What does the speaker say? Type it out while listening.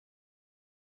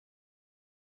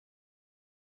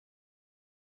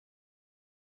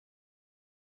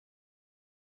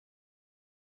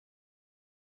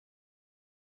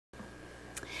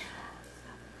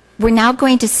We're now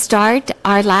going to start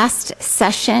our last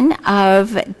session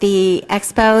of the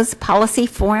EXPO's Policy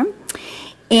Forum.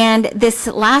 And this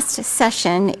last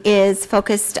session is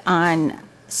focused on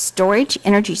storage,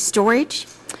 energy storage,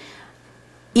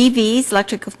 EVs,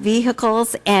 electric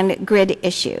vehicles, and grid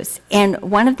issues. And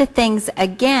one of the things,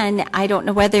 again, I don't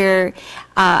know whether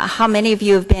how many of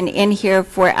you have been in here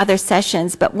for other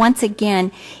sessions, but once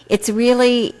again, it's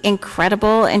really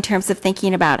incredible in terms of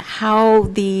thinking about how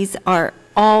these are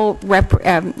all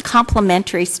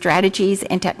complementary strategies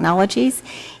and technologies,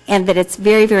 and that it's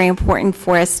very, very important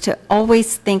for us to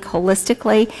always think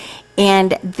holistically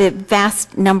and the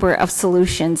vast number of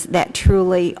solutions that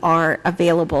truly are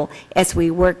available as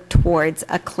we work towards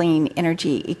a clean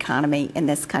energy economy in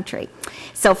this country.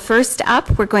 So first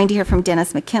up, we're going to hear from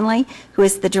Dennis McKinley, who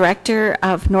is the Director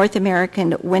of North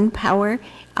American Wind Power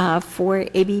for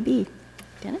ABB.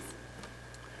 Dennis?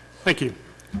 Thank you.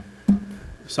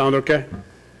 Sound okay?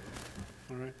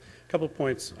 All right. A couple of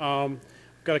points. I've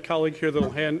got a colleague here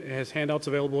that has handouts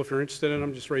available if you're interested in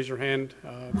them. Just raise your hand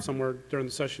somewhere during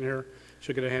the session here.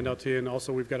 She'll get a handout to you. And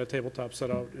also, we've got a tabletop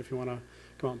set out if you want to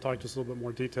come out and talk to us a little bit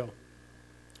more detail.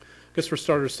 I guess for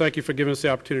starters, thank you for giving us the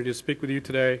opportunity to speak with you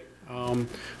today. For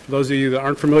those of you that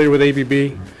aren't familiar with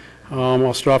ABB,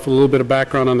 I'll start off with a little bit of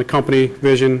background on the company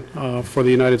vision for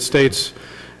the United States,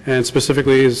 and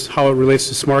specifically is how it relates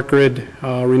to smart grid,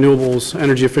 renewables,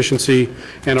 energy efficiency,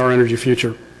 and our energy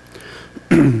future.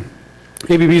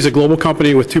 ABB is a global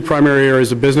company with two primary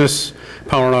areas of business,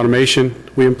 power and automation.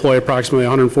 We employ approximately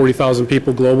 140,000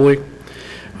 people globally,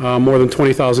 more than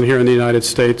 20,000 here in the United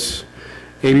States.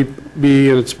 ABB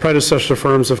and its predecessor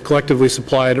firms have collectively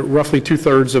supplied roughly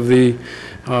two-thirds of the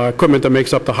equipment that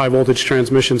makes up the high voltage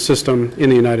transmission system in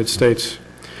the United States.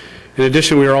 In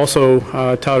addition, we are also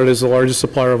touted as the largest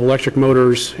supplier of electric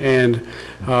motors and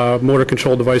motor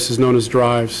control devices known as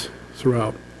drives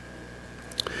throughout.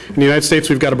 In the United States,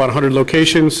 we've got about 100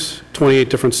 locations, 28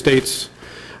 different states,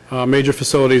 major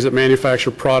facilities that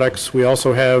manufacture products. We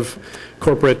also have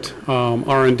corporate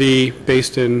R&D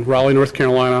based in Raleigh, North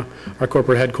Carolina. Our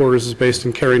corporate headquarters is based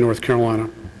in Cary, North Carolina.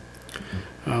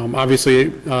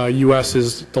 Obviously, U.S.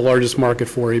 is the largest market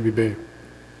for ABB.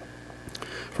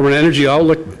 From an energy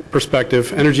outlook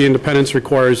perspective, energy independence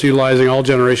requires utilizing all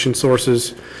generation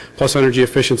sources, plus energy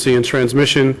efficiency in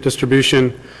transmission,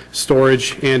 distribution,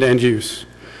 storage, and end use.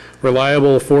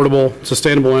 Reliable, affordable,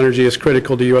 sustainable energy is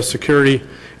critical to U.S. security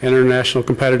and international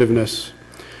competitiveness.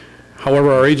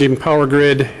 However, our aging power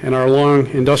grid and our long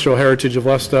industrial heritage have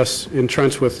left us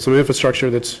entrenched with some infrastructure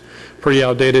that's pretty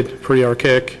outdated, pretty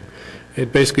archaic.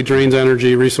 It basically drains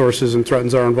energy, resources, and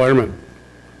threatens our environment.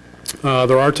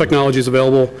 There are technologies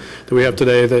available that we have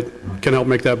today that can help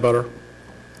make that better.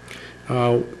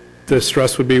 The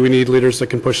stress would be we need leaders that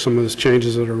can push some of those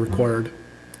changes that are required.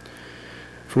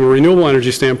 From a renewable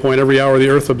energy standpoint, every hour the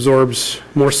Earth absorbs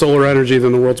more solar energy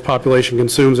than the world's population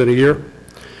consumes in a year.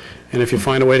 And if you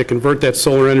find a way to convert that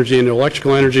solar energy into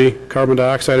electrical energy, carbon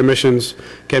dioxide emissions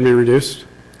can be reduced.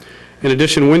 In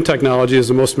addition, wind technology is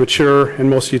the most mature and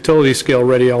most utility scale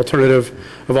ready alternative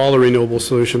of all the renewable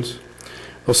solutions.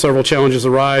 Though several challenges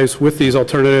arise with these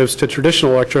alternatives to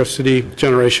traditional electricity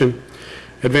generation,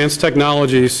 advanced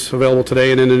technologies available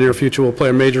today and in the near future will play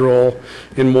a major role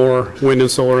in more wind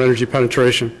and solar energy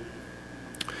penetration.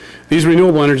 These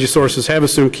renewable energy sources have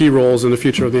assumed key roles in the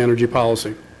future of the energy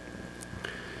policy.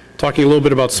 Talking a little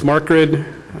bit about smart grid.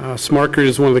 Smart grid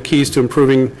is one of the keys to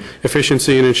improving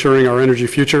efficiency and ensuring our energy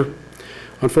future.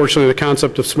 Unfortunately, the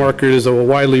concept of smart grid is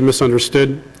widely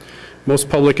misunderstood. Most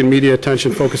public and media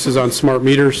attention focuses on smart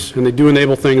meters, and they do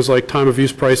enable things like time of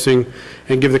use pricing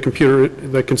and give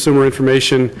the consumer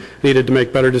information needed to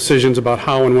make better decisions about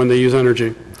how and when they use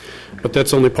energy. But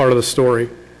that's only part of the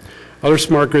story. Other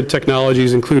smart grid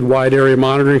technologies include wide area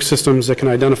monitoring systems that can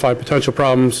identify potential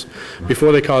problems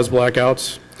before they cause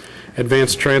blackouts,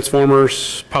 advanced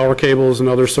transformers, power cables, and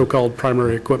other so-called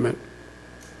primary equipment.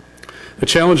 The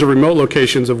challenge of remote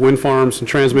locations of wind farms and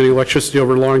transmitting electricity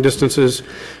over long distances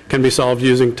can be solved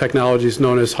using technologies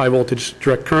known as high voltage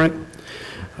direct current.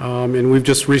 And we've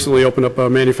just recently opened up a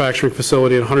manufacturing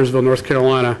facility in Huntersville, North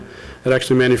Carolina that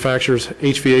actually manufactures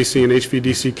HVAC and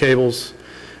HVDC cables.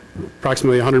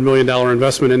 Approximately $100 million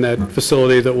investment in that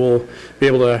facility that will be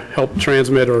able to help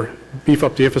transmit or beef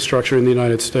up the infrastructure in the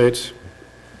United States.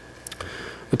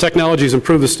 The technologies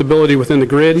improve the stability within the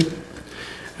grid,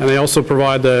 and they also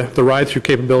provide the ride-through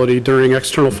capability during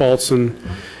external faults and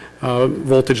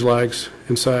voltage lags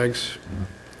and sags.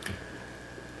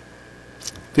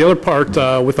 The other part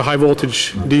with the high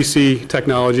voltage DC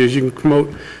technology is you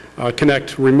can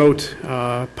connect remote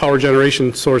power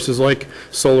generation sources like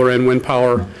solar and wind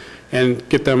power and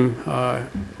get them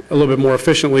a little bit more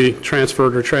efficiently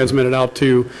transferred or transmitted out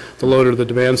to the load or the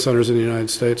demand centers in the United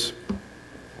States.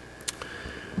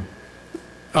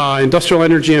 Industrial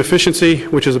energy efficiency,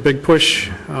 which is a big push,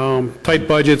 tight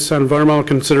budgets, environmental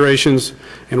considerations,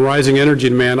 and rising energy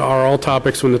demand are all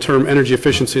topics when the term energy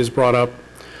efficiency is brought up.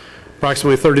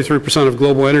 Approximately 33% of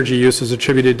global energy use is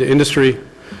attributed to industry.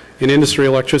 In industry,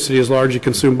 electricity is largely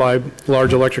consumed by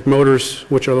large electric motors,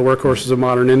 which are the workhorses of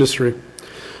modern industry.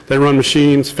 They run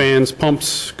machines, fans,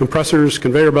 pumps, compressors,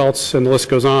 conveyor belts, and the list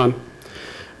goes on.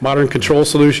 Modern control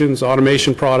solutions,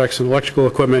 automation products, and electrical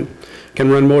equipment can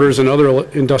run motors and other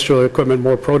industrial equipment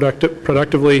more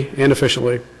productively and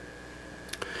efficiently.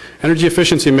 Energy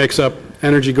efficiency makes up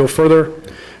energy go further,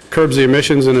 curbs the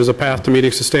emissions, and is a path to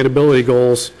meeting sustainability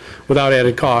goals without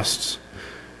added costs.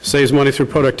 Saves money through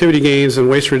productivity gains and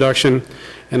waste reduction,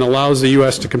 and allows the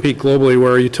U.S. to compete globally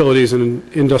where utilities and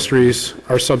industries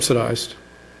are subsidized.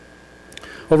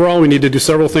 Overall, we need to do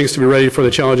several things to be ready for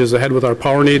the challenges ahead with our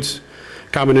power needs.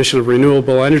 Combination of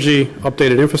renewable energy,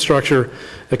 updated infrastructure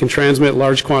that can transmit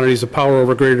large quantities of power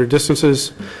over greater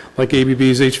distances, like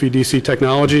ABB's HVDC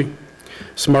technology.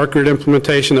 Smart grid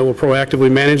implementation that will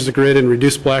proactively manage the grid and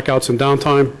reduce blackouts and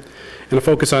downtime. And a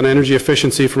focus on energy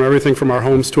efficiency from everything from our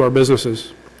homes to our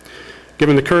businesses.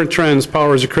 Given the current trends,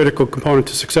 power is a critical component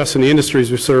to success in the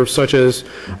industries we serve, such as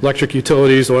electric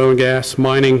utilities, oil and gas,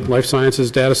 mining, life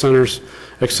sciences, data centers,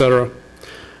 etc.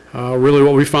 Really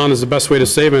what we found is the best way to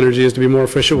save energy is to be more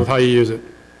efficient with how you use it.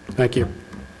 Thank you.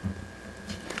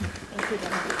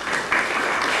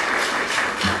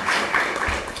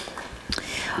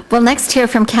 We'll next hear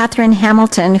from Katherine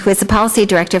Hamilton, who is the Policy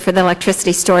Director for the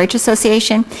Electricity Storage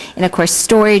Association. And of course,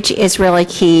 storage is really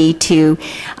key to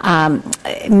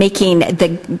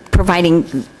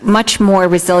providing much more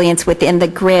resilience within the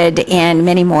grid and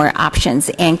many more options,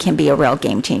 and can be a real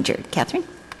game changer. Katherine?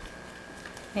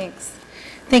 Thanks.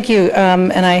 Thank you,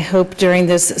 and I hope during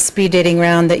this speed dating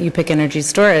round that you pick energy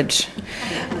storage.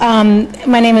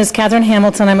 My name is Katherine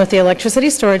Hamilton. I'm with the Electricity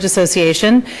Storage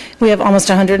Association. We have almost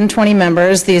 120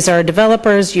 members. These are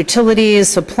developers, utilities,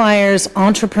 suppliers,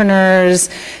 entrepreneurs.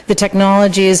 The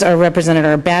technologies are represented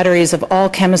are batteries of all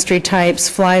chemistry types,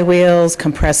 flywheels,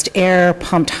 compressed air,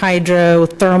 pumped hydro,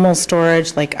 thermal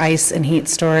storage like ice and heat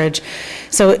storage.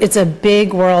 So it's a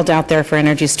big world out there for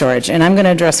energy storage, and I'm going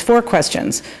to address 4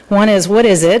 questions. One is, what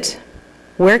is it?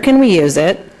 Where can we use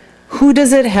it? Who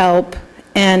does it help?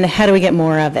 And how do we get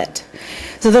more of it?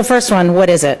 So the first one, what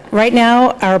is it? Right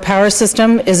now, our power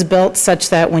system is built such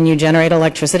that when you generate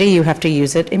electricity, you have to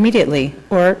use it immediately,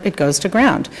 or it goes to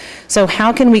ground. So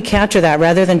how can we capture that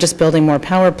rather than just building more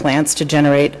power plants to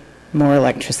generate more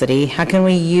electricity? How can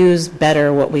we use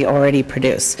better what we already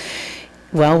produce?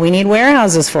 Well, we need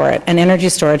warehouses for it, and energy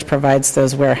storage provides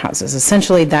those warehouses.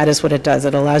 Essentially, that is what it does.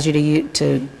 It allows you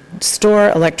to store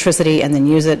electricity and then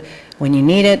use it when you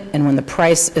need it and when the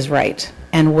price is right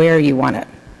and where you want it.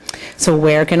 So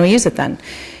where can we use it then?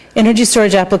 Energy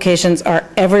storage applications are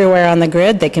everywhere on the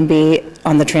grid. They can be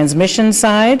on the transmission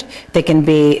side, they can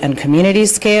be on community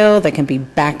scale, they can be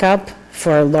backup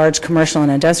for large commercial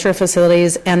and industrial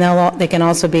facilities, and they can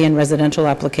also be in residential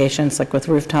applications like with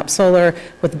rooftop solar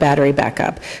with battery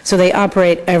backup. So they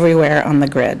operate everywhere on the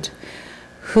grid.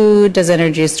 Who does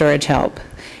energy storage help?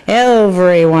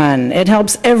 Everyone. It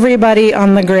helps everybody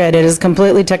on the grid. It is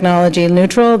completely technology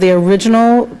neutral. The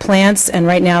original plants, and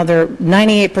right now they're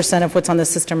 98% of what's on the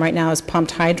system right now is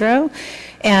pumped hydro,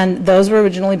 and those were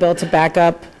originally built to back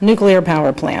up nuclear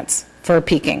power plants for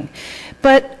peaking.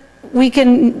 But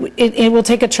it will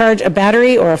take a charge, a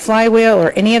battery or a flywheel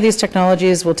or any of these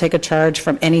technologies will take a charge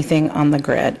from anything on the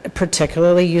grid,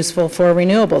 particularly useful for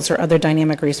renewables or other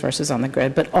dynamic resources on the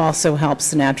grid, but also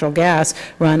helps natural gas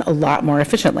run a lot more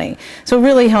efficiently. So it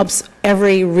really helps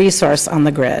every resource on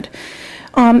the grid.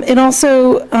 It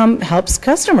also helps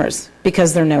customers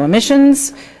because there are no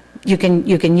emissions. You can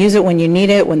use it when you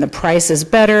need it, when the price is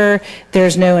better.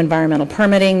 There's no environmental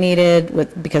permitting needed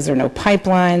because there are no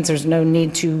pipelines. There's no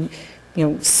need to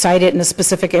site it in a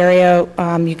specific area.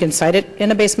 You can site it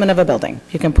in a basement of a building.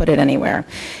 You can put it anywhere.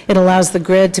 It allows the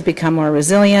grid to become more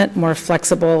resilient, more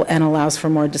flexible, and allows for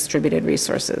more distributed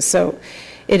resources. So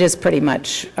it is pretty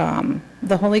much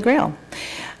the Holy Grail.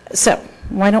 So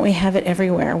why don't we have it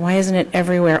everywhere? Why isn't it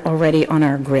everywhere already on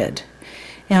our grid?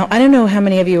 Now, I don't know how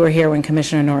many of you were here when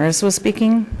Commissioner Norris was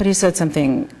speaking, but he said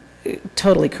something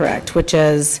totally correct, which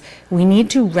is we need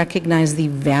to recognize the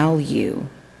value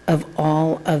of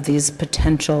all of these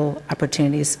potential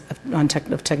opportunities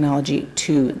of technology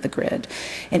to the grid.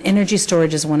 And energy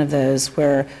storage is one of those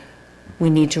where we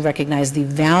need to recognize the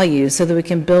value so that we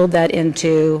can build that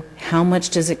into how much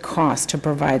does it cost to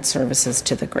provide services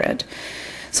to the grid.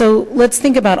 So let's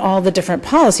think about all the different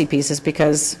policy pieces,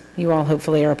 because you all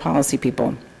hopefully are policy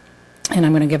people. And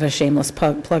I'm going to give a shameless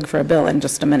plug for a bill in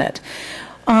just a minute.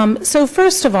 So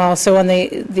first of all, so on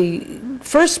the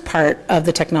first part of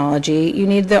the technology, you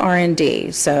need the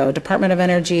R&D. So Department of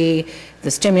Energy,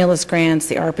 the stimulus grants,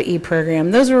 the ARPA-E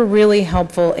program, those were really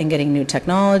helpful in getting new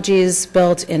technologies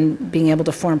built, in being able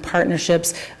to form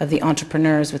partnerships of the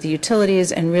entrepreneurs with the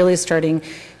utilities, and really starting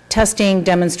testing,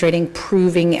 demonstrating,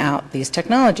 proving out these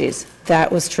technologies.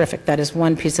 That was terrific. That is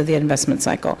one piece of the investment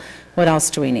cycle. What else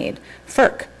do we need?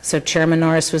 FERC. So Chairman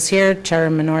Norris was here.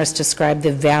 Chairman Norris described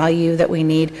the value that we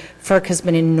need. FERC has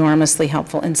been enormously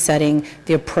helpful in setting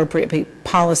the appropriate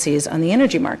policies on the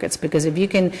energy markets, because if you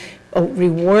can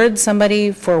reward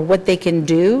somebody for what they can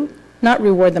do, not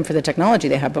reward them for the technology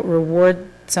they have, but reward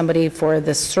somebody for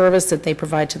the service that they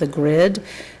provide to the grid,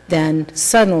 then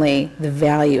suddenly the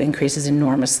value increases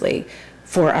enormously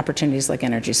for opportunities like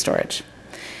energy storage.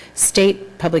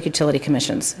 State public utility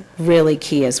commissions, really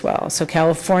key as well. So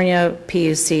California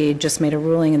PUC just made a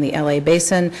ruling in the LA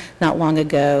Basin not long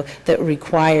ago that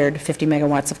required 50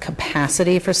 megawatts of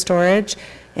capacity for storage.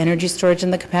 Energy storage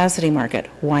in the capacity market,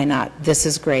 why not? This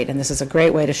is great, and this is a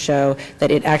great way to show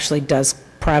that it actually does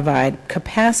provide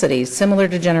capacity similar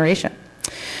to generation.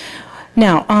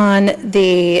 Now, on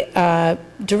the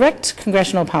direct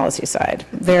congressional policy side,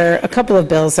 there are a couple of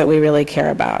bills that we really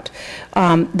care about.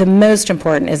 The most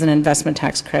important is an investment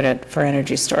tax credit for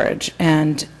energy storage,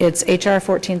 and it's HR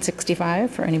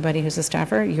 1465 for anybody who's a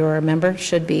staffer. Your member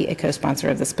should be a co-sponsor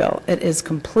of this bill. It is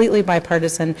completely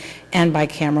bipartisan and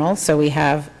bicameral, so we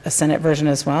have a Senate version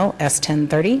as well, S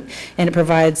 1030, and it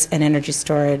provides an energy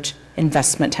storage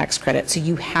investment tax credit. So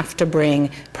you have to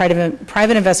bring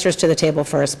private investors to the table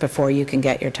first before you can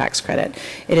get your tax credit.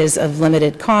 It is of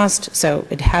limited cost, so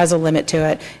it has a limit to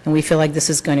it, and we feel like this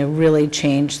is going to really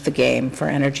change the game for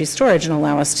energy storage and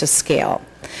allow us to scale.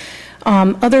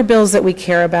 Other bills that we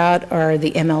care about are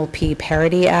the MLP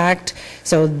Parity Act.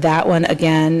 So that one,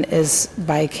 again, is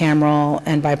bicameral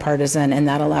and bipartisan, and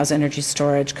that allows energy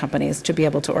storage companies to be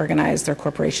able to organize their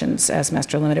corporations as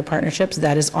master limited partnerships.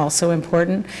 That is also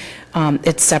important.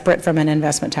 It's separate from an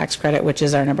investment tax credit, which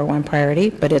is our #1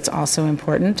 priority, but it's also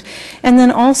important. And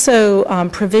then also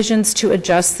provisions to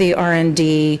adjust the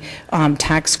R&D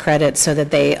tax credit so that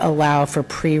they allow for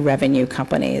pre-revenue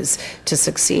companies to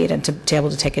succeed and to be able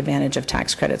to take advantage of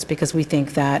tax credits, because we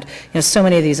think that so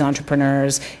many of these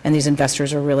entrepreneurs and these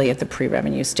investors are really at the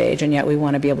pre-revenue stage, and yet we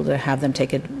want to be able to have them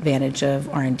take advantage of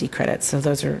R&D credits. So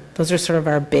those are sort of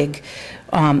our big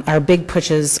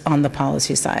pushes on the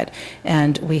policy side.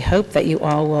 And we hope that you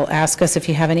all will ask us if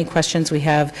you have any questions. We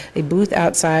have a booth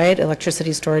outside,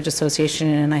 Electricity Storage Association,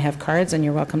 and I have cards, and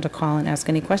you're welcome to call and ask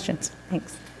any questions.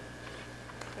 Thanks.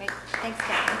 Great. Thanks,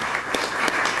 Katherine.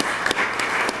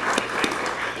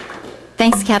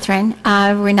 Thanks, Katherine.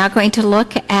 We're now going to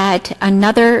look at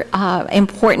another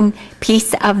important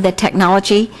piece of the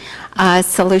technology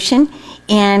solution.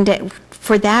 And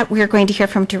for that, we're going to hear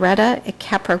from Doretta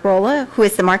Caprarola, who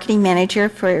is the marketing manager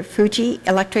for Fuji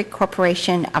Electric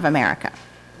Corporation of America.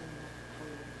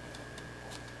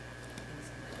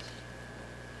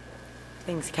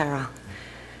 Thanks, Carol.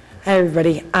 Hi,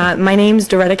 everybody. My name's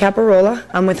Doretta Caprarola.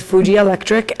 I'm with Fuji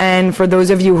Electric, and for those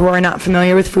of you who are not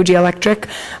familiar with Fuji Electric,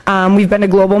 we've been a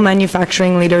global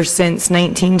manufacturing leader since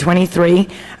 1923.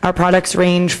 Our products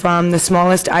range from the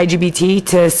smallest IGBT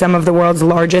to some of the world's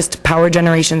largest power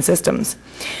generation systems.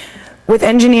 With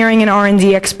engineering and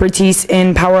R&D expertise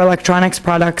in power electronics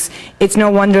products, it's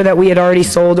no wonder that we had already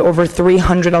sold over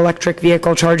 300 electric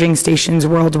vehicle charging stations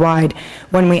worldwide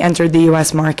when we entered the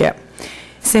U.S. market.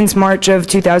 Since March of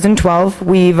 2012,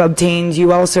 we've obtained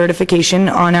UL certification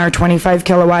on our 25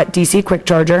 kilowatt DC quick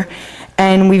charger,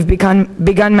 and we've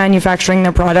begun manufacturing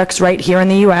the products right here in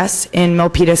the U.S. in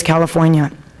Milpitas,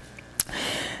 California.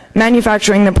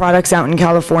 Manufacturing the products out in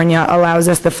California allows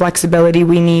us the flexibility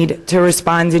we need to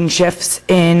respond in shifts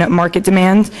in market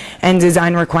demands and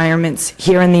design requirements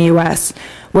here in the U.S.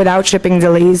 without shipping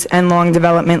delays and long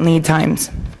development lead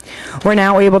times. We're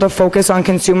now able to focus on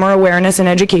consumer awareness and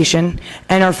education,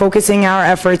 and are focusing our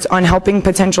efforts on helping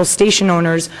potential station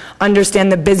owners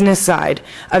understand the business side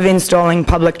of installing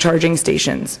public charging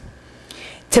stations.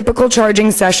 Typical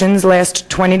charging sessions last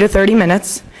 20 to 30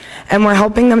 minutes, and we're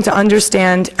helping them to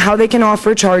understand how they can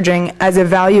offer charging as a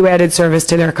value-added service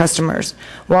to their customers,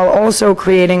 while also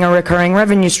creating a recurring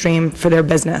revenue stream for their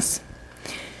business.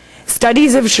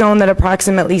 Studies have shown that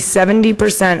approximately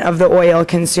 70% of the oil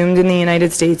consumed in the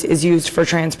United States is used for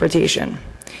transportation.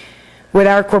 With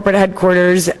our corporate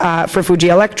headquarters for Fuji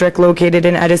Electric located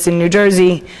in Edison, New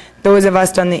Jersey, Those of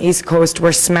us on the East Coast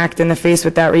were smacked in the face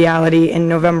with that reality in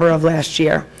November of last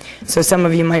year. So some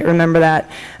of you might remember that.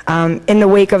 In the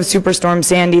wake of Superstorm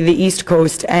Sandy, the East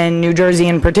Coast, and New Jersey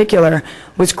in particular,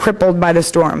 was crippled by the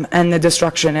storm and the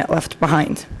destruction it left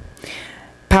behind.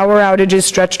 Power outages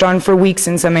stretched on for weeks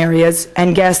in some areas,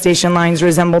 and gas station lines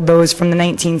resembled those from the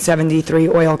 1973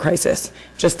 oil crisis,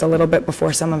 just a little bit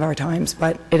before some of our times,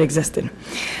 but it existed.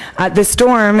 The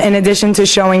storm, in addition to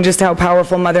showing just how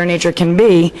powerful Mother Nature can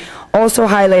be, also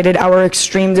highlighted our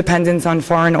extreme dependence on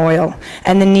foreign oil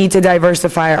and the need to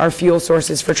diversify our fuel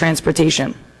sources for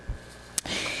transportation.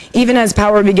 Even as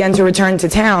power began to return to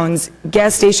towns,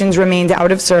 gas stations remained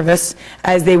out of service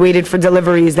as they waited for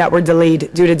deliveries that were delayed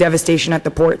due to devastation at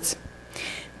the ports.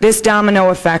 This domino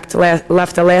effect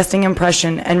left a lasting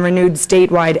impression and renewed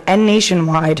statewide and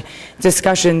nationwide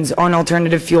discussions on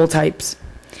alternative fuel types.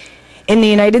 In the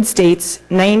United States,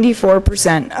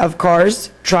 94% of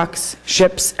cars, trucks,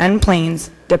 ships, and planes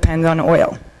depend on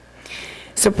oil.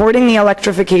 Supporting the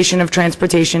electrification of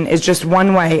transportation is just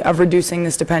one way of reducing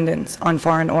this dependence on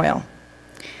foreign oil.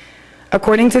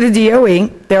 According to the DOE,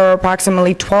 there are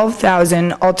approximately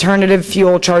 12,000 alternative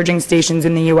fuel charging stations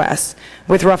in the U.S.,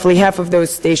 with roughly half of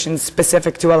those stations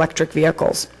specific to electric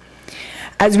vehicles.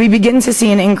 As we begin to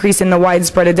see an increase in the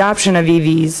widespread adoption of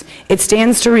EVs, it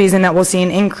stands to reason that we'll see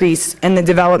an increase in the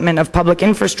development of public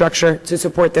infrastructure to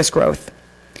support this growth.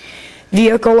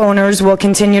 Vehicle owners will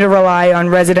continue to rely on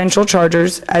residential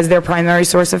chargers as their primary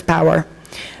source of power,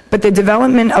 but the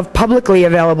development of publicly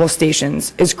available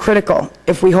stations is critical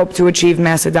if we hope to achieve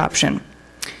mass adoption.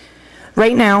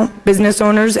 Right now, business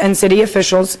owners and city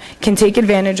officials can take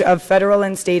advantage of federal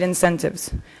and state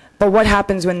incentives, but what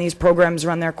happens when these programs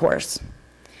run their course?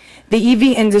 The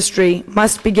EV industry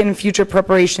must begin future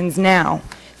preparations now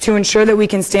to ensure that we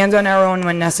can stand on our own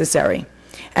when necessary.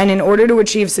 And in order to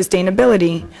achieve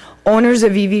sustainability, owners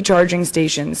of EV charging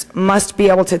stations must be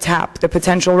able to tap the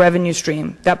potential revenue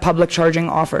stream that public charging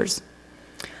offers.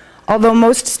 Although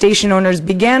most station owners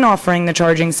began offering the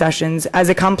charging sessions as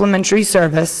a complimentary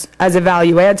service, as a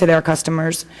value add to their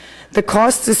customers, the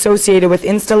costs associated with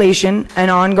installation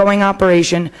and ongoing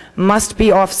operation must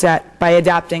be offset by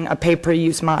adopting a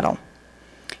pay-per-use model.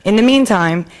 In the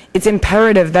meantime, it's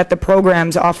imperative that the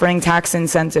programs offering tax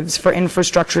incentives for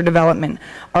infrastructure development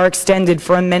are extended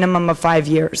for a minimum of 5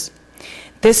 years.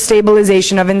 This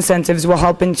stabilization of incentives will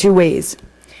help in two ways: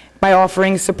 by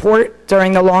offering support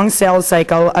during the long sales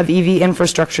cycle of EV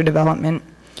infrastructure development,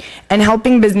 and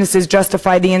helping businesses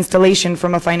justify the installation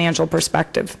from a financial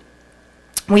perspective.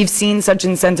 We've seen such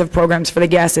incentive programs for the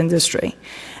gas industry,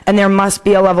 and there must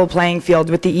be a level playing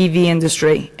field with the EV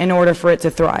industry in order for it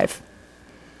to thrive.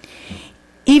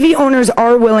 EV owners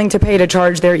are willing to pay to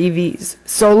charge their EVs,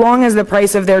 so long as the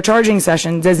price of their charging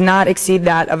session does not exceed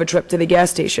that of a trip to the gas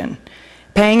station.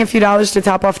 Paying a few dollars to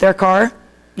top off their car?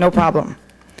 No problem.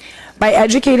 By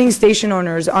educating station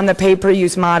owners on the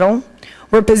pay-per-use model,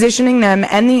 we're positioning them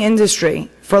and the industry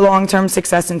for long-term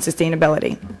success and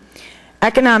sustainability.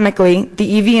 Economically,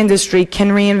 the EV industry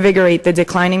can reinvigorate the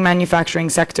declining manufacturing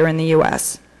sector in the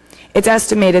U.S. It's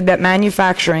estimated that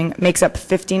manufacturing makes up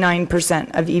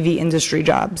 59% of EV industry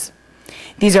jobs.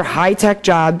 These are high-tech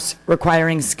jobs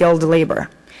requiring skilled labor,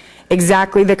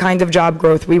 exactly the kind of job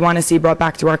growth we want to see brought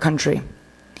back to our country.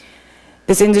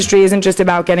 This industry isn't just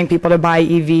about getting people to buy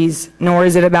EVs, nor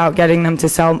is it about getting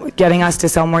us to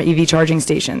sell more EV charging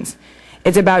stations.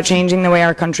 It's about changing the way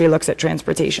our country looks at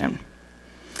transportation.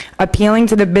 Appealing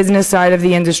to the business side of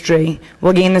the industry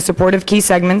will gain the support of key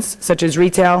segments such as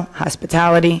retail,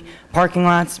 hospitality, parking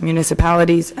lots,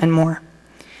 municipalities, and more.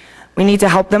 We need to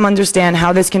help them understand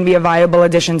how this can be a viable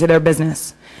addition to their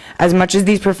business. As much as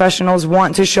these professionals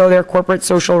want to show their corporate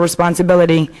social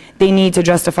responsibility, they need to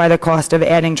justify the cost of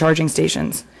adding charging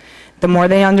stations. The more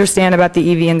they understand about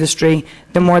the EV industry,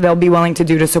 the more they'll be willing to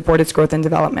do to support its growth and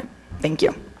development. Thank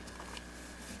you.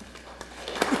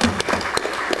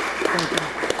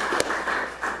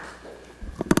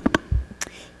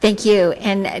 Thank you.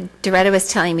 And Doretta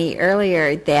was telling me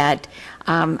earlier that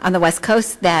on the West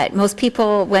Coast that most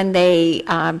people, when they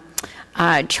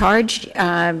charge,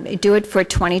 do it for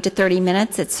 20 to 30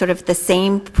 minutes. It's sort of the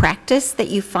same practice that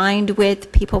you find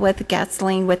with people with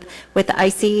gasoline, with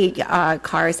IC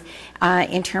cars,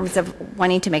 in terms of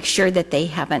wanting to make sure that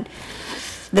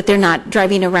they're not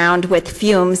driving around with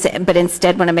fumes, but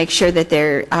instead want to make sure that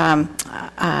they're,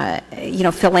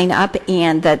 filling up,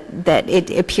 and that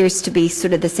it appears to be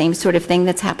sort of the same sort of thing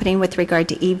that's happening with regard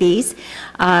to EVs,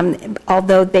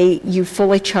 although you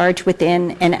fully charge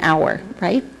within an hour,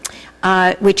 right?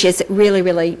 Which is really,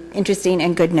 really interesting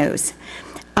and good news.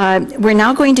 We're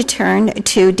now going to turn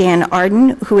to Dan Arden,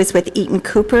 who is with Eaton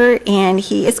Cooper, and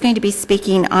he is going to be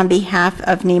speaking on behalf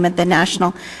of NEMA, the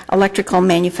National Electrical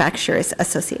Manufacturers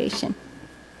Association.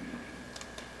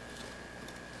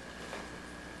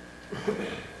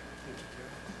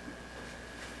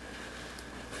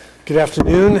 Good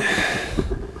afternoon.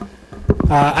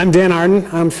 I'm Dan Arden.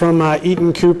 I'm from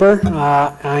Eaton Cooper.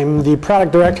 I'm the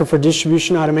product director for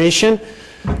distribution automation.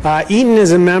 Eaton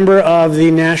is a member of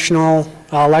the National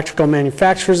Electrical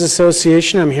Manufacturers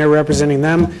Association. I'm here representing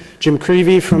them. Jim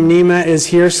Creevy from NEMA is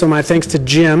here, so my thanks to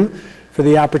Jim for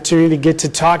the opportunity to get to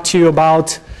talk to you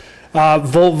about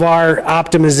volt-var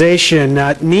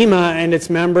optimization. NEMA and its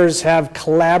members have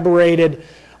collaborated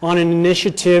on an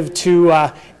initiative to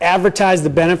advertise the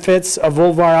benefits of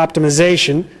volt-var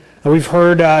optimization. We've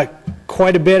heard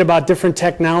quite a bit about different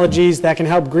technologies that can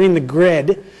help green the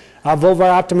grid. Volt-var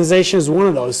optimization is one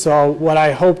of those. So what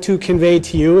I hope to convey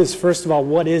to you is, first of all,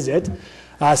 what is it?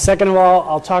 Second of all,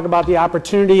 I'll talk about the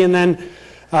opportunity, and then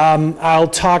I'll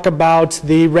talk about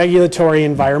the regulatory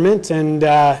environment and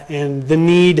the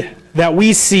need that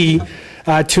we see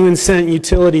to incent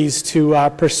utilities to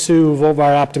pursue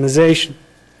volt-var optimization.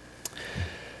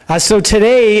 So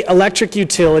today, electric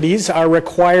utilities are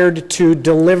required to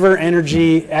deliver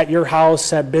energy at your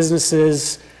house, at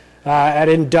businesses, at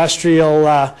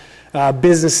industrial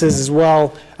businesses as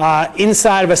well,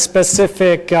 inside of a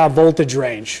specific voltage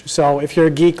range. So if you're a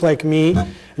geek like me,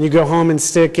 and you go home and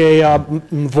stick a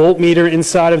voltmeter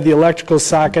inside of the electrical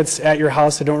sockets at your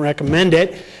house, I don't recommend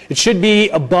it. It should be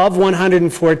above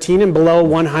 114 and below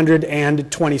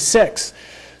 126.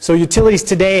 So utilities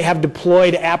today have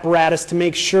deployed apparatus to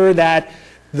make sure that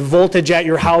the voltage at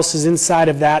your house is inside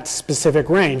of that specific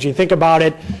range. You think about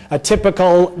it, a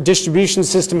typical distribution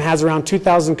system has around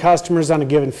 2,000 customers on a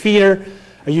given feeder.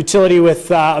 A utility with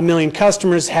 1 million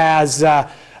customers has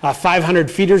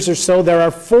 500 feeders or so. There are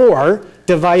 4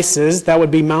 devices that would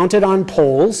be mounted on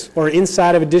poles or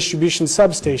inside of a distribution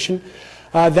substation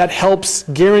that helps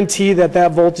guarantee that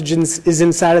that voltage is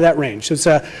inside of that range. So it's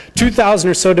 2,000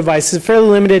 or so devices, a fairly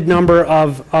limited number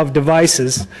of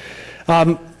devices.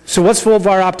 So what's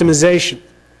volt-var optimization?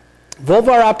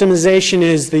 Volt-var optimization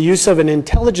is the use of an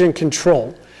intelligent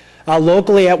control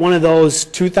locally at one of those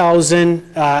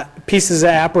 2,000 pieces of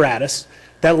apparatus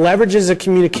that leverages a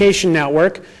communication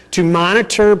network to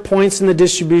monitor points in the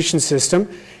distribution system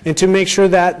and to make sure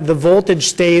that the voltage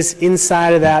stays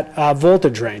inside of that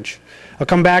voltage range. I'll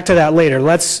come back to that later.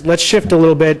 Let's shift a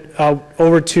little bit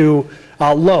over to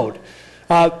load.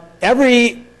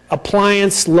 Every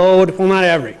appliance load, well, not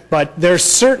every, but there's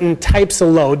certain types of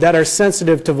load that are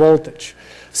sensitive to voltage,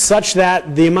 such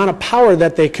that the amount of power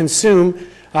that they consume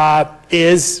can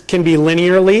be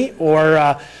linearly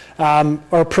or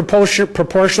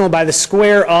proportional by the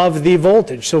square of the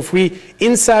voltage. So if we,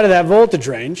 inside of that voltage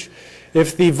range,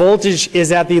 if the voltage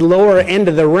is at the lower end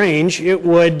of the range, it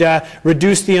would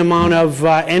reduce the amount of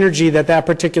energy that that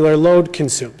particular load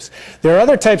consumes. There are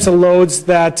other types of loads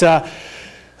that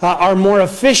are more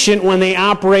efficient when they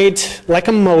operate like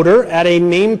a motor at a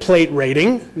nameplate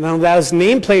rating. Now, those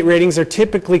nameplate ratings are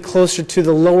typically closer to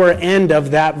the lower end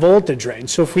of that voltage range.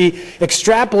 So if we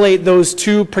extrapolate those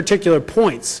 2 particular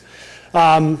points,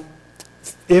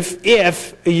 if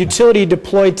a utility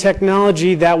deployed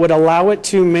technology that would allow it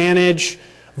to manage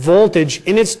voltage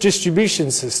in its distribution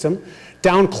system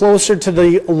down closer to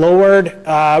the lowered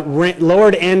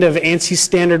end of ANSI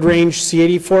standard range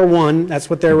C84.1, that's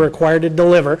what they're required to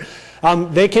deliver,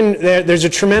 there's a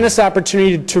tremendous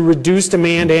opportunity to reduce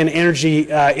demand and energy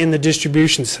in the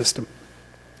distribution system.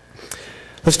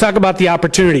 Let's talk about the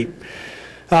opportunity.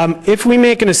 If we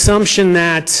make an assumption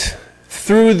that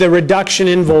through the reduction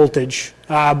in voltage,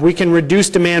 we can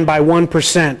reduce demand by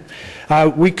 1%.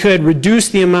 We could reduce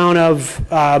the amount of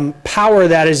power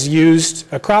that is used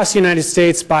across the United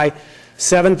States by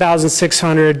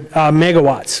 7,600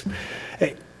 megawatts.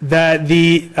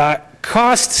 The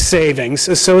cost savings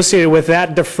associated with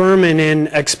that deferment in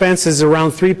expenses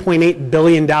around $3.8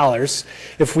 billion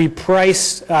if we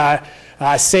price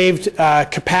saved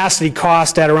capacity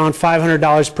cost at around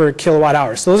 $500 per kilowatt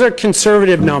hour. So those are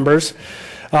conservative numbers,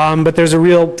 but there's a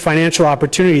real financial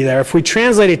opportunity there. If we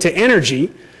translate it to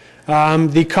energy,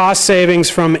 the cost savings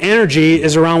from energy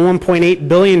is around $1.8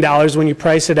 billion when you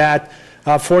price it at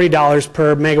 $40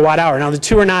 per megawatt hour. Now, the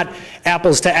two are not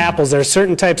apples to apples. There are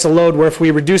certain types of load where if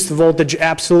we reduce the voltage,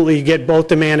 absolutely you get both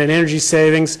demand and energy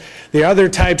savings. There are other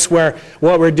types where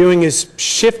what we're doing is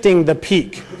shifting the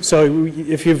peak. So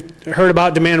if you've heard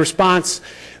about demand response,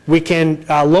 we can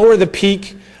lower the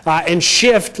peak and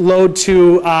shift load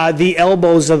to the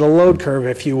elbows of the load curve,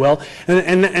 if you will.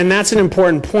 And that's an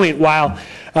important point. While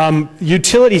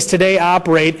utilities today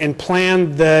operate and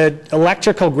plan the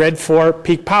electrical grid for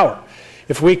peak power.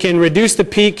 If we can reduce the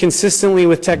peak consistently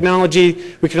with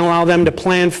technology, we can allow them to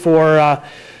plan for a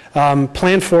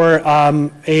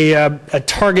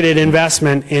targeted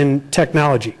investment in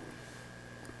technology.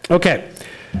 Okay.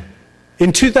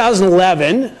 In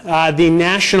 2011, the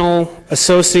National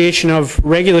Association of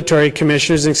Regulatory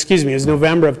Commissioners, excuse me, it was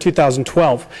November of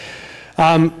 2012,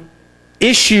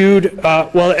 issued,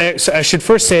 well, I should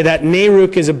first say that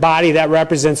NARUC is a body that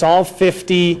represents all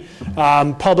 50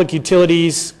 public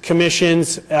utilities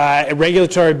commissions,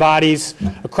 regulatory bodies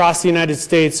across the United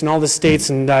States and all the states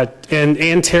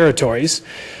and territories.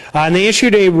 And they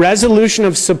issued a resolution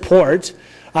of support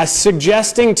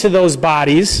suggesting to those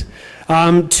bodies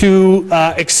to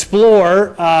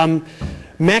explore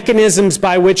mechanisms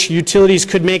by which utilities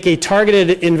could make a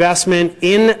targeted investment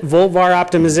in volt-VAR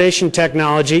optimization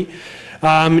technology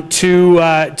to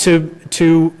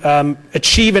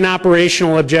achieve an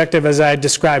operational objective as I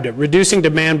described it, reducing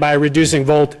demand by reducing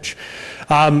voltage.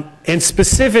 And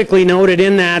specifically noted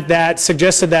in that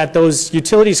suggested that those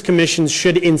utilities commissions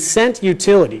should incent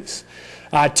utilities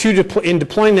in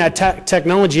deploying that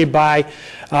technology by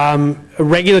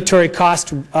regulatory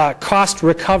cost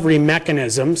recovery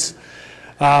mechanisms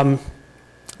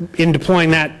in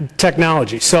deploying that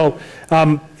technology. So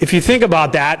if you think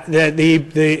about that,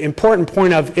 the important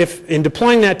point of if in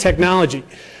deploying that technology,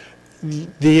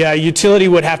 the utility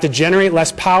would have to generate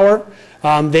less power.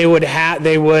 They would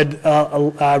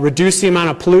reduce the amount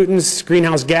of pollutants,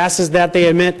 greenhouse gases that they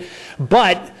emit,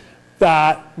 but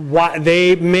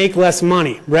they make less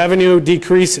money. Revenue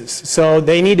decreases. So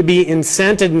they need to be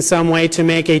incented in some way to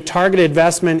make a targeted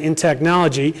investment in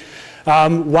technology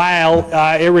while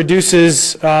it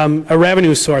reduces a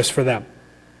revenue source for them.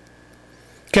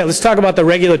 Okay, let's talk about the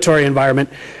regulatory environment.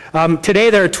 Today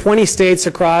there are 20 states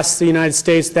across the United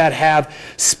States that have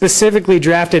specifically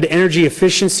drafted energy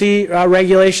efficiency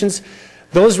regulations.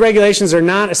 Those regulations are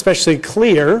not especially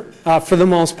clear, for the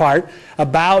most part,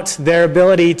 about their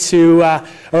ability to,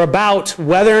 or about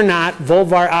whether or not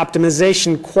volt-VAR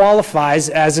optimization qualifies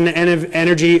as an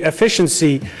energy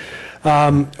efficiency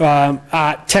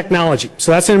technology.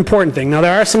 So that's an important thing. Now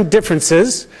there are some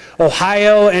differences.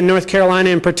 Ohio and North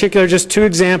Carolina in particular, just two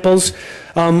examples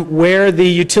where the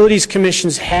utilities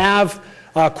commissions have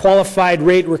qualified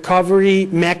rate recovery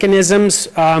mechanisms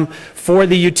for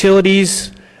the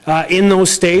utilities in those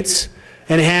states,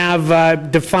 and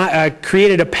have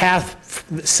created a path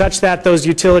such that those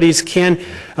utilities can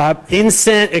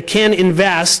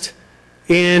invest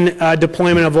in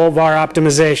deployment of volt-VAR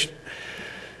optimization.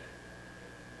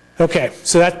 Okay,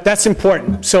 so that's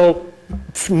important. So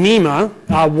NEMA,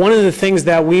 one of the things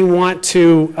that we want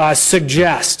to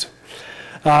suggest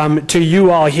to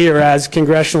you all here as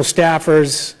congressional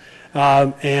staffers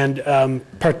and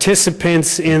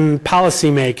participants in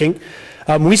policymaking,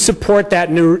 we support that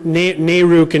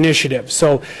NARUC initiative.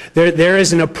 So there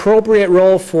is an appropriate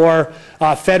role for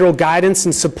federal guidance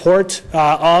and support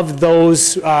of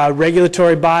those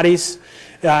regulatory bodies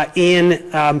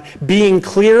in being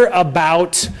clear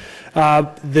about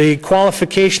the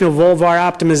qualification of volt-VAR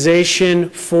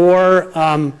optimization for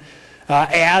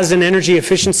as an energy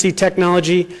efficiency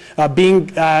technology, being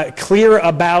clear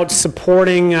about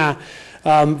supporting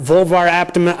volt-VAR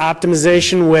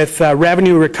optimization with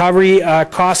revenue recovery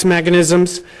cost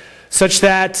mechanisms, such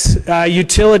that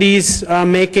utilities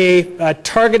make a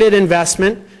targeted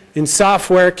investment in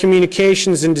software,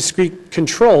 communications, and discrete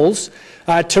controls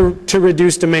to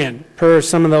reduce demand, per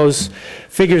some of those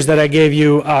figures that I gave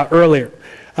you earlier.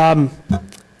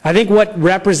 I think what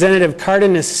Representative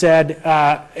Cardenas said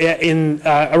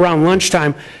around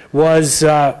lunchtime was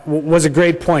a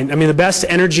great point. I mean, the best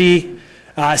energy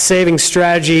saving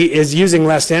strategy is using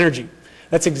less energy.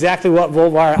 That's exactly what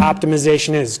volt-VAR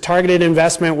optimization is. Targeted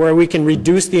investment where we can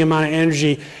reduce the amount of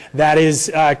energy that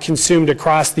is consumed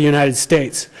across the United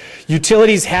States.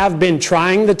 Utilities have been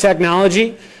trying the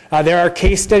technology. There are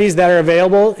case studies that are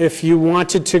available. If you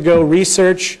wanted to go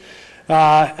research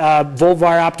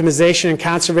volt-VAR optimization and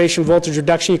conservation voltage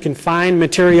reduction, you can find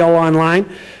material online.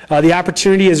 The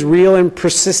opportunity is real and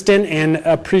persistent, and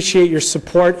appreciate your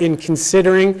support in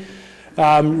considering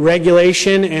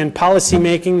regulation and policy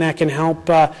making that can help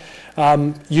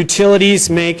utilities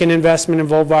make an investment in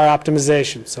volt-VAR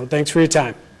optimization. So thanks for your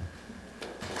time.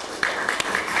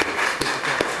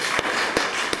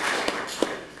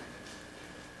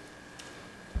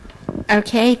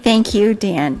 Okay, thank you,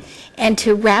 Dan. And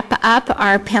to wrap up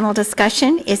our panel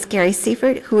discussion is Gary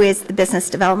Seifert, who is the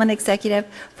Business Development Executive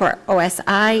for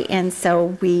OSI, and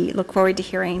so we look forward to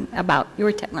hearing about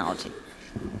your technology.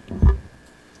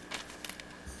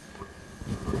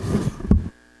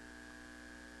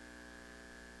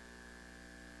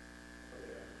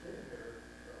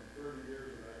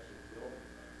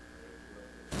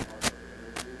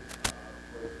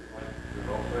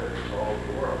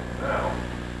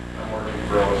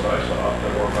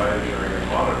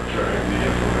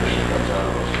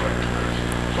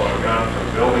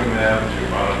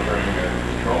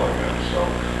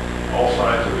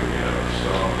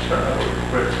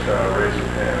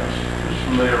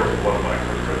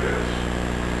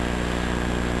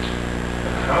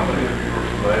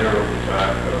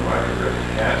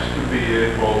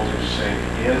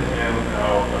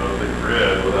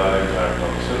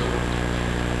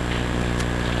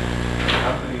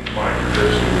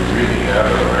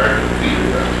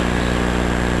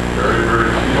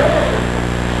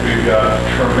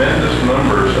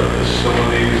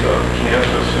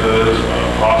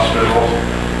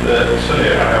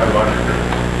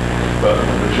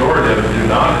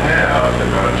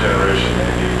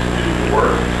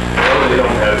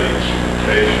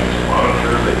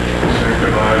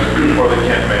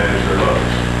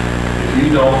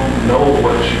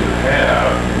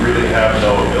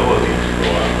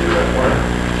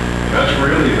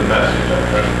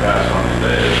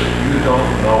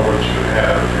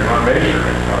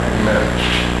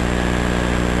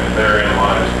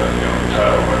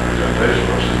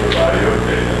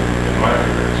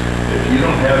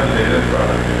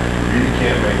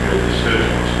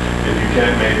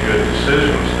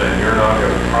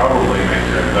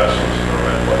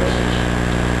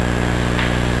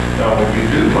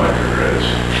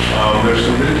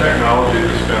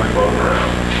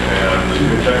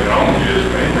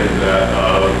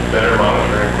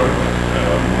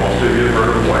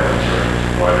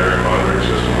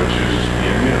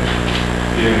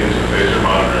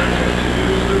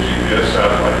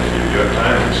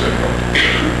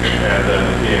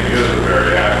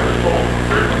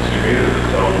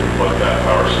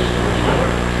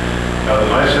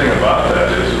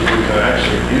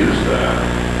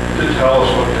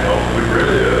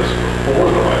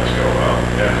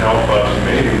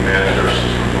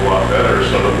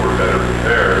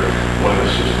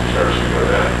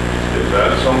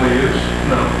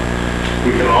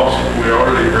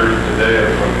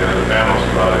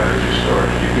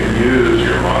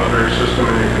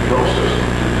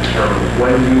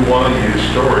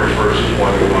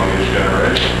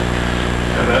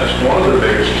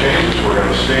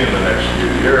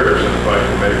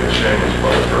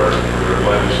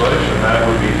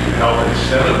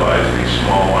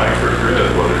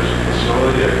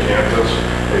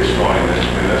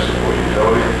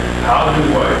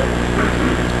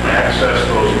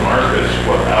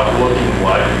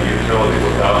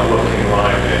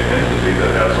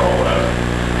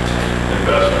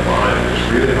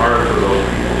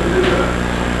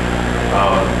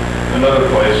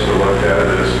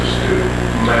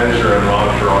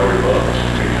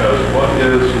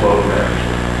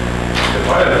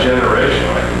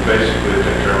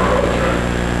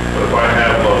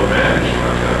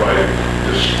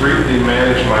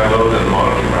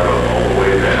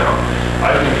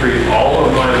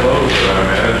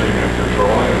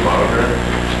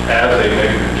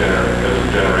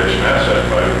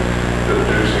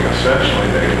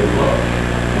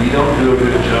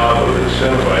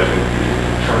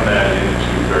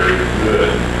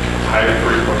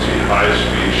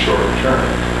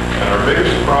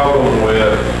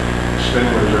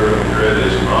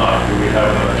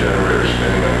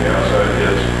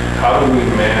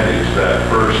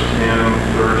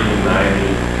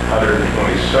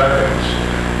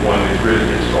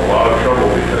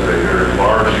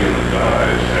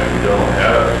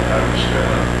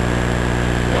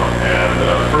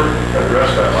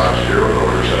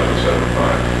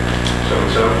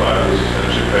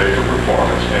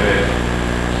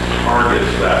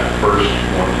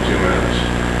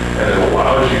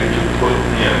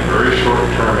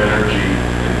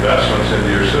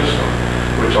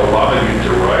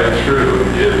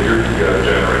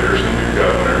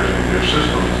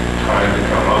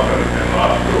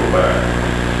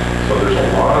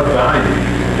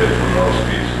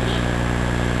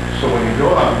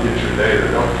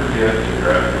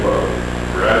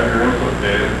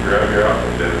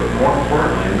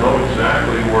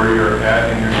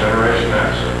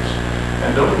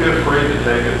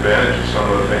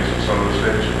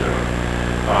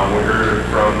 We heard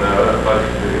from the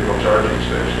electric vehicle charging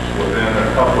station. substations. Within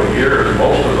a couple of years,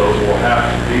 most of those will have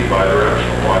to be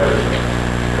bidirectional. Why is that?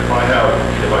 If I have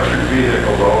electric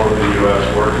vehicles all over the U.S.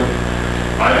 working,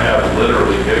 I have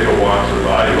literally gigawatts of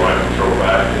value I can throw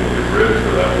back into the grid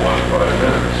for that 1 to 5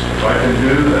 minutes. If I can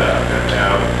do that and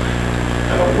have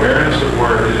an awareness of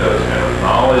where it is and a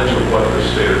knowledge of what the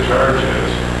state of charge is,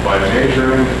 by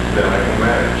measuring, then I can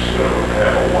manage. So I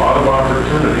have a lot of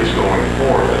opportunities going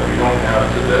forward that we don't have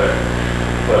today.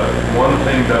 But one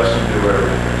thing doesn't do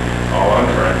everything. All I'm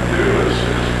trying to do is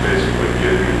basically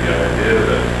give you the idea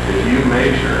that if you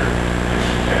measure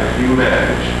and if you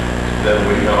manage, then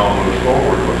we can all move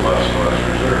forward with less and less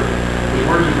reserve. Because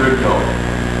where's the grid going?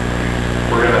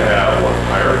 We're going to have a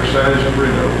higher percentage of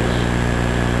renewables.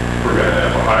 We're going to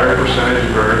have a higher percentage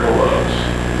of variable loads.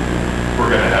 We're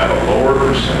going to have a lower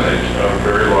percentage of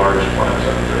very large plants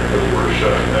out there because we're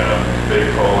shutting down big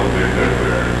coal and big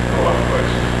nuclear in a lot of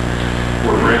places.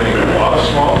 We're bringing a lot of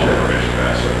small generation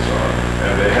assets on,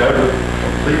 and they have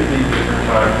completely different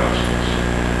time constants.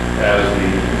 As the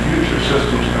future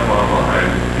systems come online,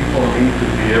 people need to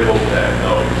be able to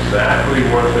know exactly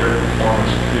what their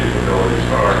performance capabilities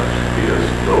are, because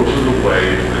those are the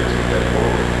ways that can get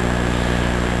forward.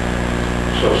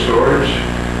 So storage,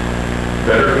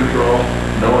 better control,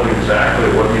 knowing exactly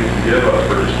what you can give up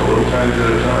for just a little tiny bit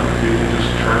of time. If you can just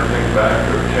turn things back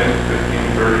for 10,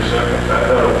 15, 30 seconds, that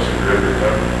helps in grid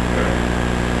recovery. Okay?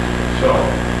 So,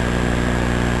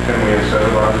 can we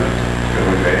incentivize it? Can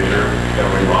we measure? Can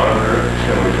we monitor it?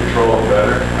 Can we control it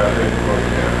better? I think we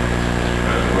can.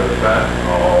 And with that,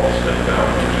 I'll step down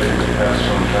and maybe have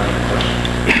some kind of questions.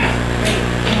 Great,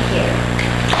 thank you.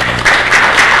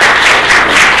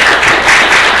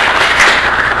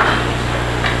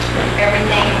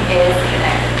 Everything is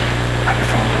connected.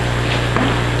 Microphone.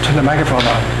 Turn the microphone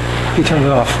on. He turned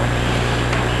it off.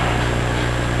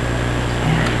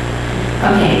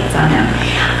 Okay, it's on now.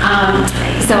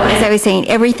 So as I was saying,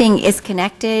 everything is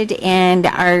connected, and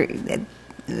our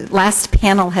last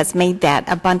panel has made that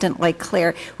abundantly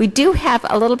clear. We do have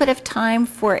a little bit of time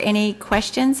for any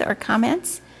questions or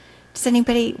comments. Does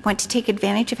anybody want to take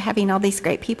advantage of having all these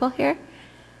great people here?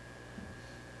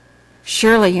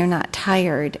 Surely you're not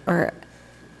tired, or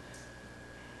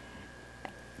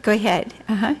go ahead.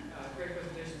 Great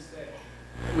presentation today.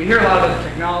 We hear a lot about the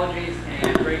technologies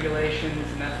and regulations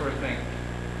and that sort of thing.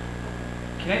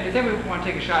 Does anyone want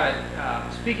to take a shot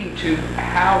at speaking to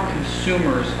how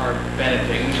consumers are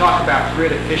benefiting? We talk about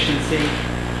grid efficiency,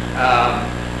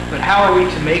 but how are we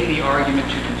to make the argument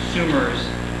to consumers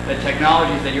that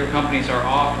technologies that your companies are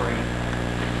offering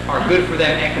are good for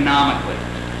them economically?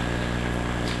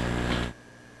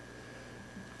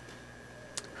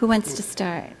 Who wants to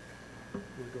start?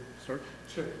 Start?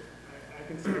 Sure, I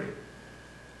can start.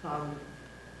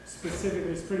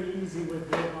 Specifically, it's pretty easy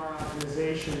with our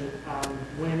optimization.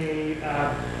 When a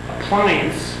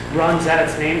appliance runs at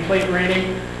its nameplate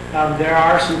rating, there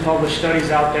are some published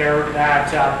studies out there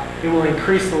that it will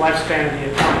increase the lifespan of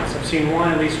the appliance. I've seen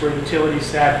one, at least, where utilities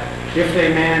said if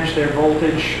they manage their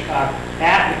voltage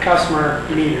at the customer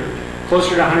meter,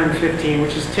 closer to 115,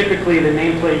 which is typically the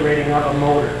nameplate rating of a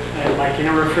motor, like in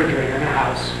a refrigerator in a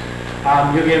house,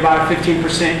 you'll get about a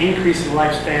 15% increase in the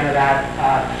lifespan of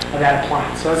that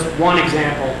appliance. So that's one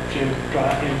example, Jim,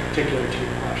 in particular to your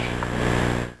question.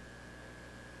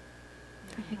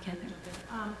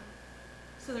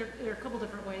 So there are a couple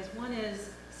different ways. One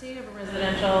is, say you have a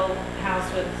residential house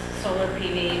with solar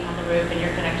PV on the roof and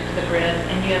you're connected to the grid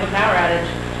and you have a power outage.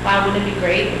 Wow, wouldn't it be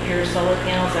great if your solar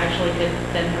panels actually could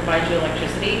then provide you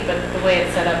electricity? But the way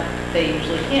it's set up, they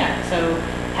usually can't. So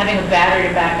having a battery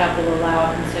to back up will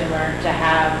allow a consumer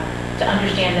to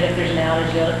understand that if there's an outage,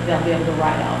 they'll be able to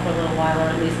ride out for a little while, or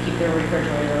at least keep their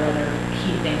refrigerator or other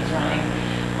key things running.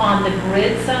 On the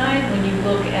grid side, when you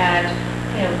look at,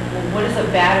 what is a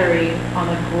battery on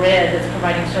the grid that's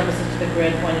providing services to the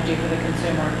grid going to do for the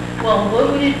consumer? Well,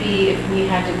 what would it be if we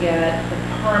had to get the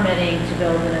permitting to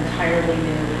build an entirely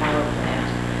new power plant?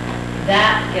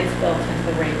 That gets built into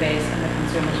the rate base and the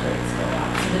consumer's rates go up.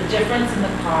 So the difference in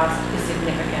the cost is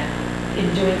significant in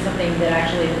doing something that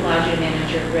actually allows you to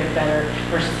manage your grid better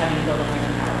versus having to build a whole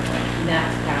new power plant. And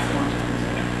that's passed along to the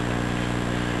consumer.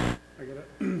 I got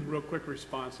a real quick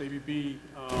response. ABB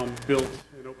built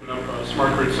and opened up a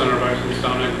Smart Grid Center of Excellence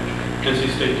down at NC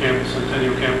State campus,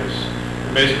 Centennial campus.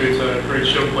 And basically, it's a great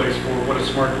showplace for what a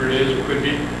smart grid is or could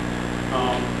be.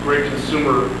 Great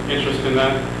consumer interest in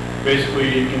that. Basically,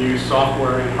 you can use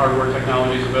software and hardware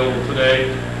technologies available today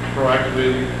to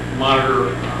proactively monitor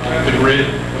the grid,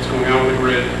 what's going on with the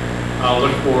grid,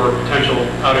 look for potential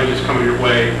outages coming your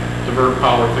way, divert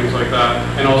power, things like that,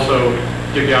 and also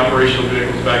get the operational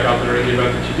vehicles back out there in the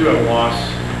event that you do have a loss.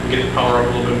 You get the power up a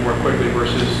little bit more quickly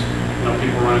versus,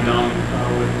 people running down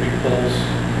with big poles,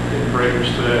 getting breakers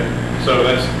today. So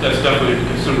that's definitely in the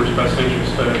consumer's best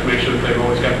interest to make sure that they've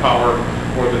always got power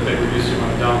or that they reduce the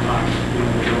amount of downtime, when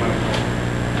they don't have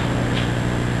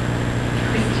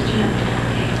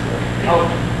power.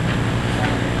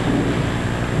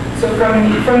 So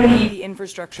from an EV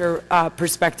infrastructure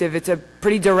perspective, it's a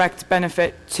pretty direct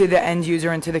benefit to the end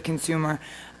user and to the consumer.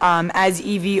 As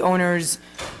EV owners,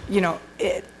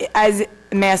 as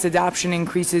mass adoption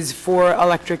increases for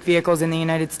electric vehicles in the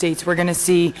United States, we're going to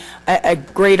see a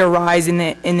greater rise in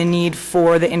the need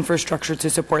for the infrastructure to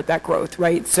support that growth,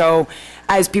 right? So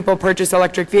as people purchase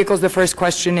electric vehicles, the first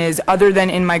question is, other than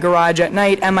in my garage at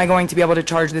night, am I going to be able to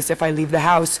charge this if I leave the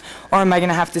house? Or am I going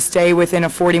to have to stay within a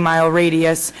 40-mile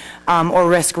radius or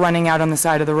risk running out on the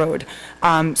side of the road?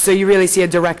 So you really see a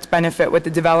direct benefit with the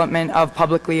development of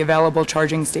publicly available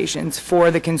charging stations for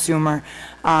the consumer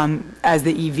as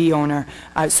the EV owner,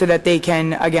 so that they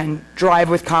can, again, drive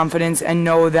with confidence and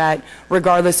know that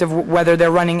regardless of whether they're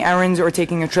running errands or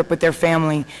taking a trip with their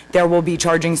family, there will be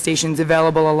charging stations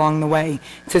available along the way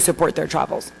to support their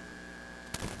travels.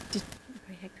 Go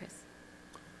ahead, Chris.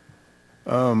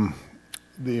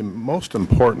 The most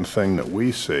important thing that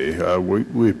we see,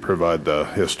 we provide the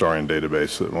historian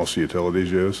database that most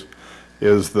utilities use,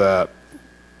 is that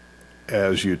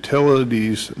as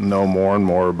utilities know more and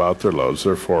more about their loads,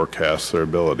 their forecasts, their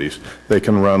abilities, they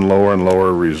can run lower and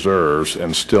lower reserves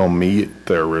and still meet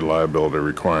their reliability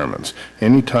requirements.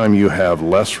 Anytime you have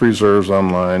less reserves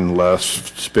online, less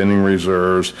spinning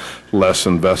reserves, less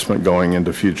investment going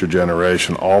into future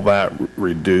generation, all that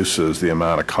reduces the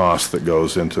amount of cost that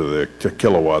goes into the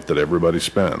kilowatt that everybody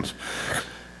spends.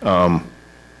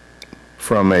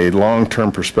 From a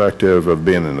long-term perspective of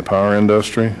being in the power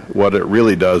industry, what it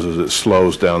really does is it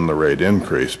slows down the rate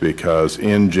increase, because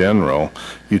in general,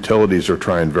 utilities are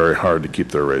trying very hard to keep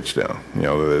their rates down.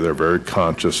 They're very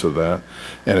conscious of that.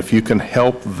 And if you can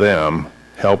help them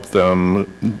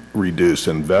reduce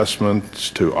investments,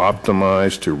 to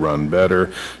optimize, to run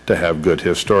better, to have good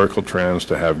historical trends,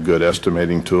 to have good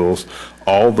estimating tools,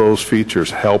 all those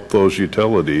features help those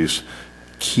utilities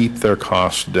keep their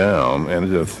costs down,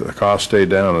 and if the costs stay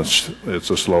down, it's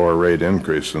a slower rate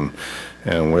increase, and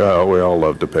we all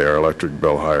love to pay our electric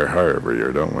bill higher every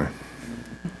year, don't we?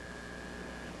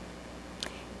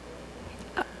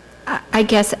 I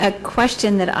guess a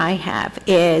question that I have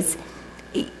is,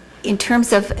 in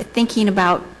terms of thinking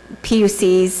about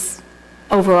PUCs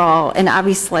overall, and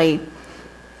obviously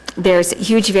there's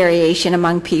huge variation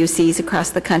among PUCs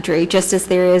across the country, just as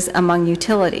there is among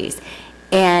utilities.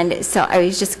 And so I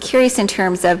was just curious in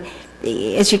terms of,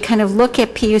 as you kind of look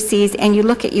at PUCs and you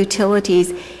look at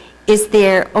utilities, is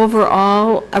there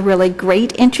overall a really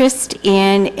great interest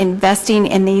in investing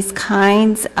in these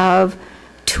kinds of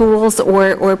tools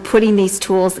or putting these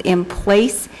tools in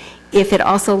place if it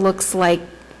also looks like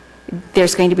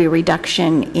there's going to be a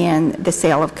reduction in the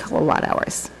sale of kilowatt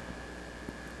hours?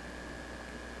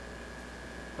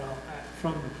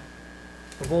 From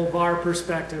the Volvar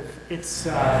perspective, it just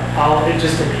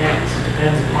depends. It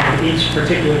depends upon each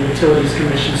particular utilities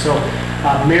commission. So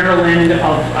Maryland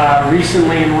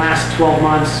recently in the last 12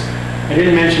 months, I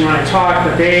didn't mention when I talked,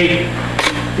 but they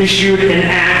issued an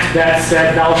act that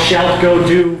said thou shalt go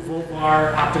do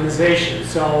Volvar optimization.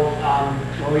 So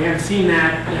well, we haven't seen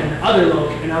that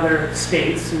in other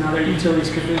states and other utilities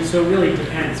commissions. So it really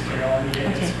depends, Carol. I mean,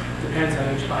 it depends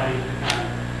on each body.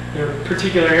 There are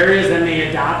particular areas that may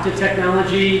adopt a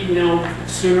technology,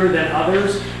 sooner than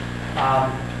others,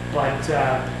 but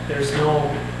there's no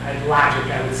logic,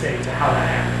 I would say, to how that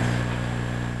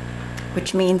happens.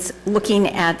 Which means looking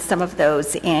at some of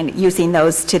those and using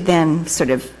those to then sort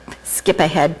of skip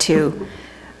ahead to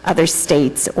other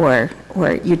states or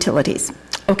utilities.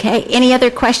 Okay, any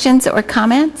other questions or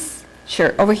comments?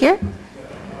 Sure, over here.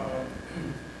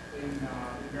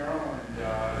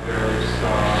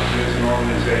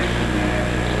 Organization that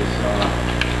is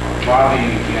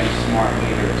lobbying against smart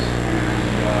meters,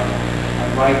 and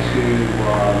I'd like to,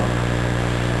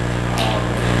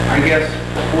 I guess,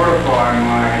 fortify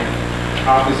my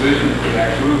opposition to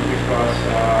that group, because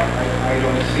I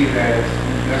don't see that as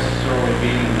necessarily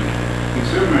being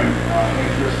consumer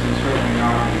interest and certainly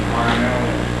not the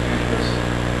environmental interest,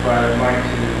 but I'd like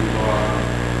to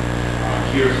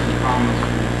hear some comments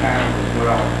from the panel as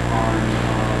well on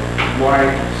why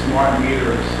smart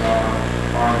meters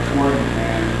are important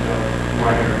and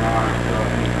why they're not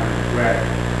any kind of threat.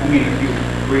 I mean, if you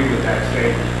agree with that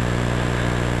statement.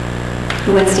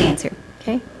 Who wants to answer?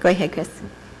 Okay, go ahead, Chris.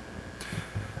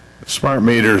 Smart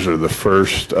meters are the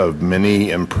first of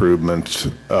many improvements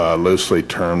loosely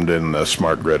termed in the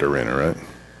smart grid arena, right?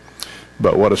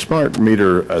 But what a smart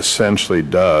meter essentially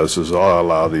does is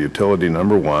allow the utility,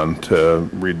 number one, to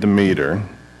read the meter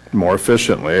more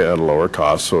efficiently at a lower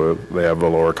cost, so they have a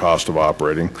lower cost of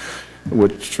operating,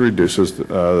 which reduces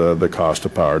the cost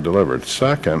of power delivered.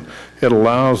 Second, it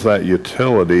allows that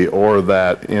utility or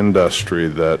that industry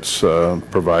that's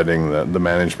providing the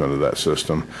management of that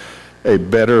system a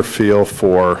better feel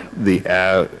for the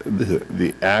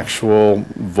actual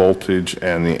voltage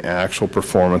and the actual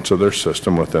performance of their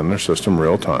system within their system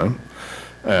real time.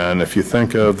 And if you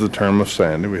think of the term of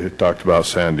Sandy, we had talked about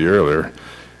Sandy earlier,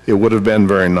 it would have been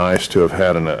very nice to have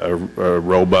had a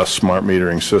robust smart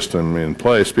metering system in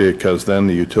place, because then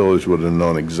the utilities would have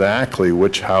known exactly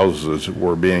which houses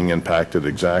were being impacted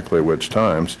exactly which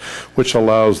times, which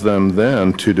allows them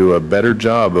then to do a better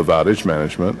job of outage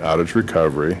management, outage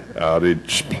recovery,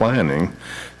 outage planning.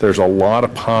 There's a lot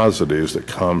of positives that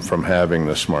come from having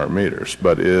the smart meters,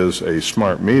 but is a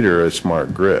smart meter a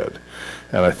smart grid?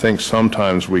 And I think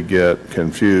sometimes we get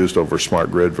confused over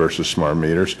smart grid versus smart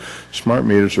meters. Smart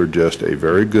meters are just a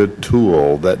very good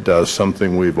tool that does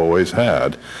something we've always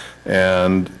had.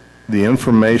 And the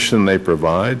information they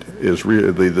provide is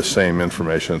really the same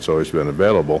information that's always been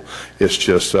available. It's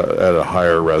just at a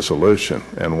higher resolution.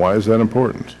 And why is that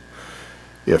important?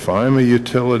 If I'm a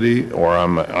utility or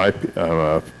I'm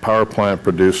a power plant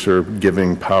producer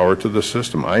giving power to the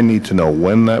system, I need to know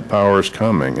when that power is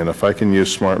coming. And if I can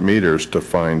use smart meters to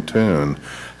fine tune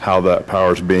how that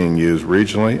power is being used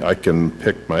regionally, I can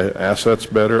pick my assets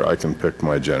better, I can pick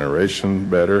my generation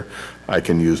better, I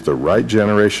can use the right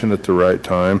generation at the right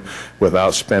time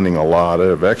without spending a lot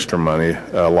of extra money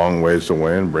a long ways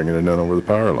away and bringing it in over the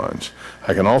power lines.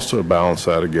 I can also balance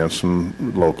that against some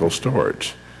local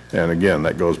storage. And again,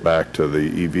 that goes back to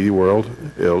the EV world.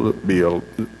 It'll be a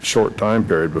short time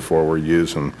period before we're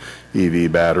using EV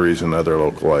batteries and other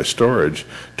localized storage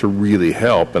to really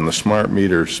help, and the smart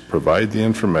meters provide the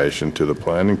information to the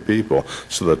planning people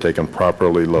so that they can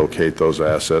properly locate those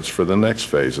assets for the next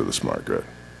phase of the smart grid.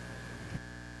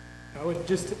 I would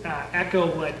just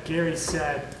echo what Gary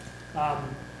said.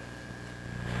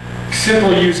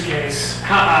 Simple use case.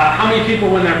 How many people,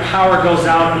 when their power goes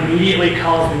out, immediately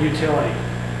calls the utility?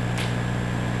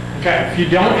 Okay, if you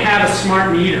don't have a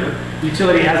smart meter, the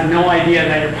utility has no idea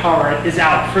that your power is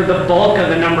out for the bulk of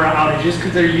the number of outages,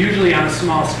 because they're usually on a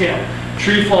small scale.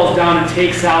 Tree falls down and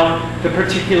takes out the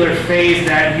particular phase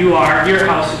that your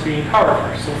house is being powered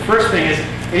for. So the first thing is,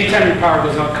 anytime your power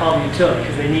goes out, call the utility,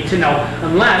 because they need to know,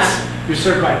 unless you're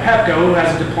served by Pepco, who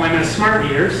has a deployment of smart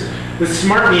meters. With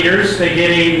smart meters, they get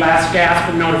a last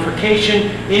gasp notification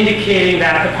indicating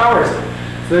that the power is out.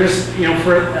 There's,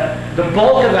 for the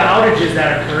bulk of the outages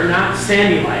that occur, not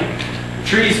Sandy-like,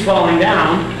 trees falling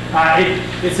down,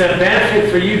 it's a benefit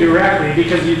for you directly,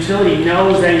 because the utility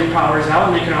knows that your power is out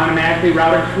and they can automatically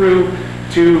route a crew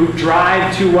to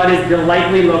drive to what is the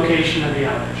likely location of the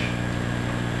outage.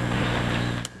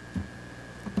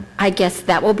 I guess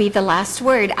that will be the last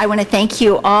word. I want to thank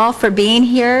you all for being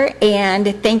here, and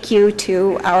thank you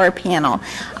to our panel.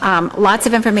 Lots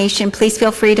of information. Please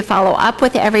feel free to follow up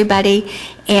with everybody,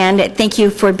 and thank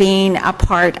you for being a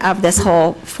part of this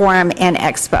whole forum and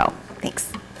expo.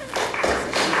 Thanks.